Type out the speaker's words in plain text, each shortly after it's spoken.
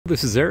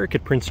This is Eric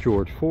at Prince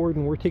George Ford,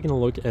 and we're taking a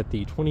look at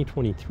the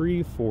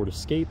 2023 Ford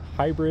Escape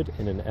Hybrid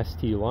in an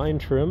ST line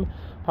trim,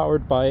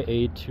 powered by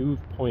a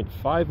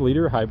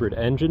 2.5-liter hybrid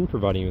engine,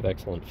 providing you with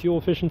excellent fuel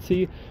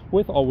efficiency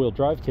with all-wheel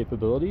drive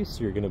capabilities,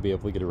 so you're going to be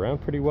able to get around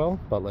pretty well.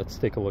 But let's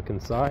take a look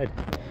inside.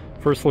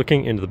 First,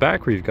 looking into the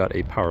back, where you've got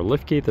a power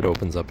liftgate that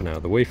opens up and out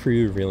of the way for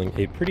you, revealing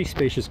a pretty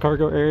spacious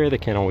cargo area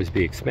that can always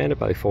be expanded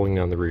by folding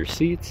down the rear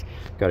seats.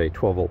 Got a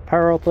 12-volt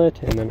power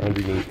outlet, and then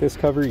underneath this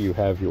cover you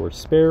have your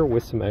spare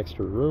with some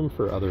extra room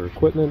for other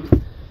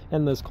equipment.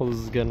 And this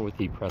closes again with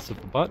the press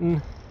of the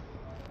button.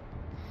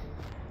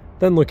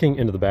 Then looking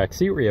into the back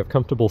seat, where you have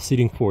comfortable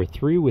seating for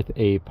three with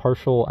a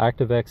partial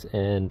Activex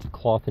and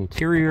cloth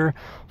interior,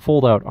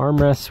 fold-out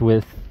armrests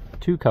with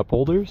two cup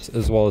holders,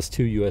 as well as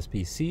two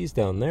USB-Cs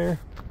down there.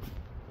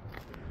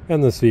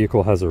 And this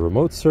vehicle has a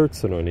remote start,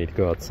 so no need to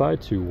go outside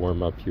to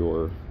warm up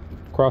your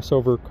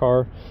crossover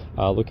car.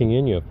 Looking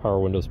in, you have power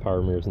windows,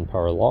 power mirrors, and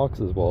power locks,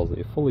 as well as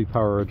a fully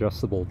power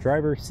adjustable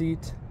driver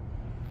seat.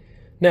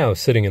 Now,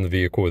 sitting in the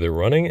vehicle with it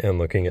running and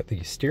looking at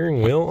the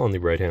steering wheel on the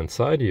right-hand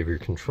side, you have your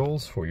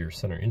controls for your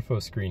center info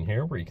screen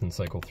here, where you can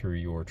cycle through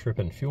your trip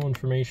and fuel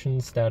information,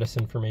 status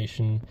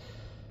information,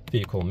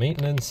 vehicle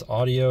maintenance,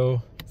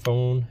 audio,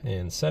 phone,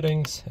 and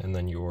settings, and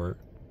then your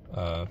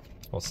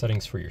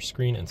settings for your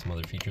screen and some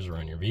other features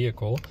around your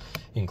vehicle,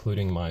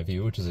 including My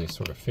View, which is a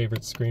sort of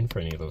favorite screen for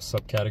any of those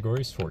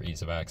subcategories for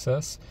ease of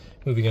access.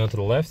 Moving on to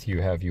the left,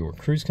 you have your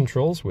cruise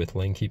controls with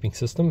lane keeping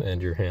system and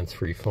your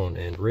hands-free phone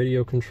and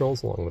radio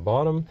controls along the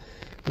bottom.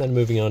 And then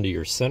moving on to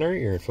your center,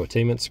 your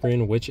infotainment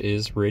screen, which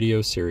is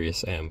radio,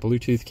 Sirius, and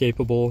Bluetooth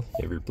capable.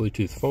 You have your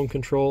Bluetooth phone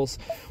controls,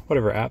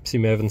 whatever apps you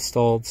may have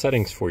installed,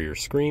 settings for your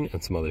screen,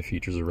 and some other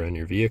features around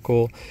your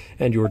vehicle,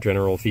 and your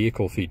general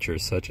vehicle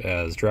features such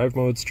as drive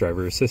modes,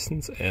 driver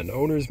assistance, and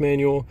owner's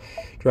manual.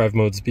 Drive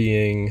modes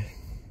being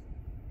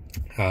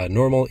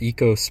normal,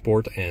 eco,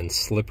 sport, and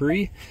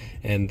slippery.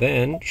 And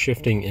then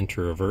shifting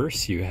into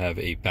reverse, you have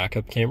a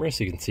backup camera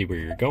so you can see where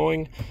you're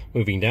going.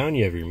 Moving down,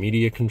 you have your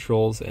media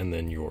controls, and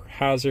then your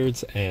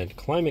hazards and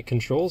climate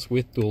controls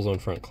with dual zone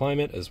front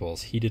climate, as well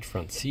as heated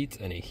front seats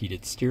and a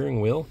heated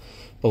steering wheel.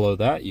 Below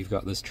that, you've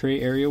got this tray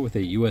area with a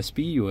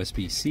USB,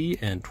 USB-C,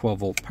 and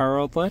 12-volt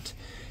power outlet.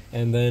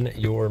 And then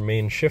your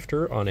main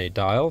shifter on a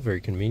dial,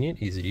 very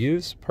convenient, easy to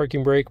use.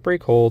 Parking brake,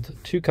 brake hold,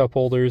 two cup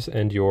holders,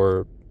 and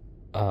your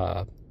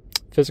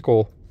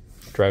physical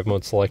drive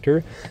mode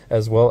selector,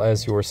 as well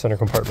as your center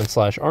compartment /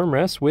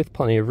 armrest with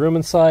plenty of room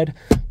inside.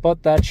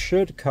 But that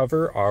should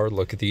cover our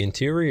look at the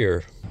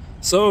interior.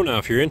 So now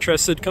if you're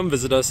interested, come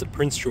visit us at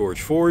Prince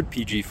George Ford,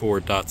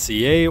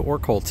 pgford.ca, or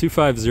call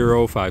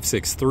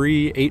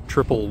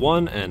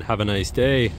 250-563-8111 and have a nice day.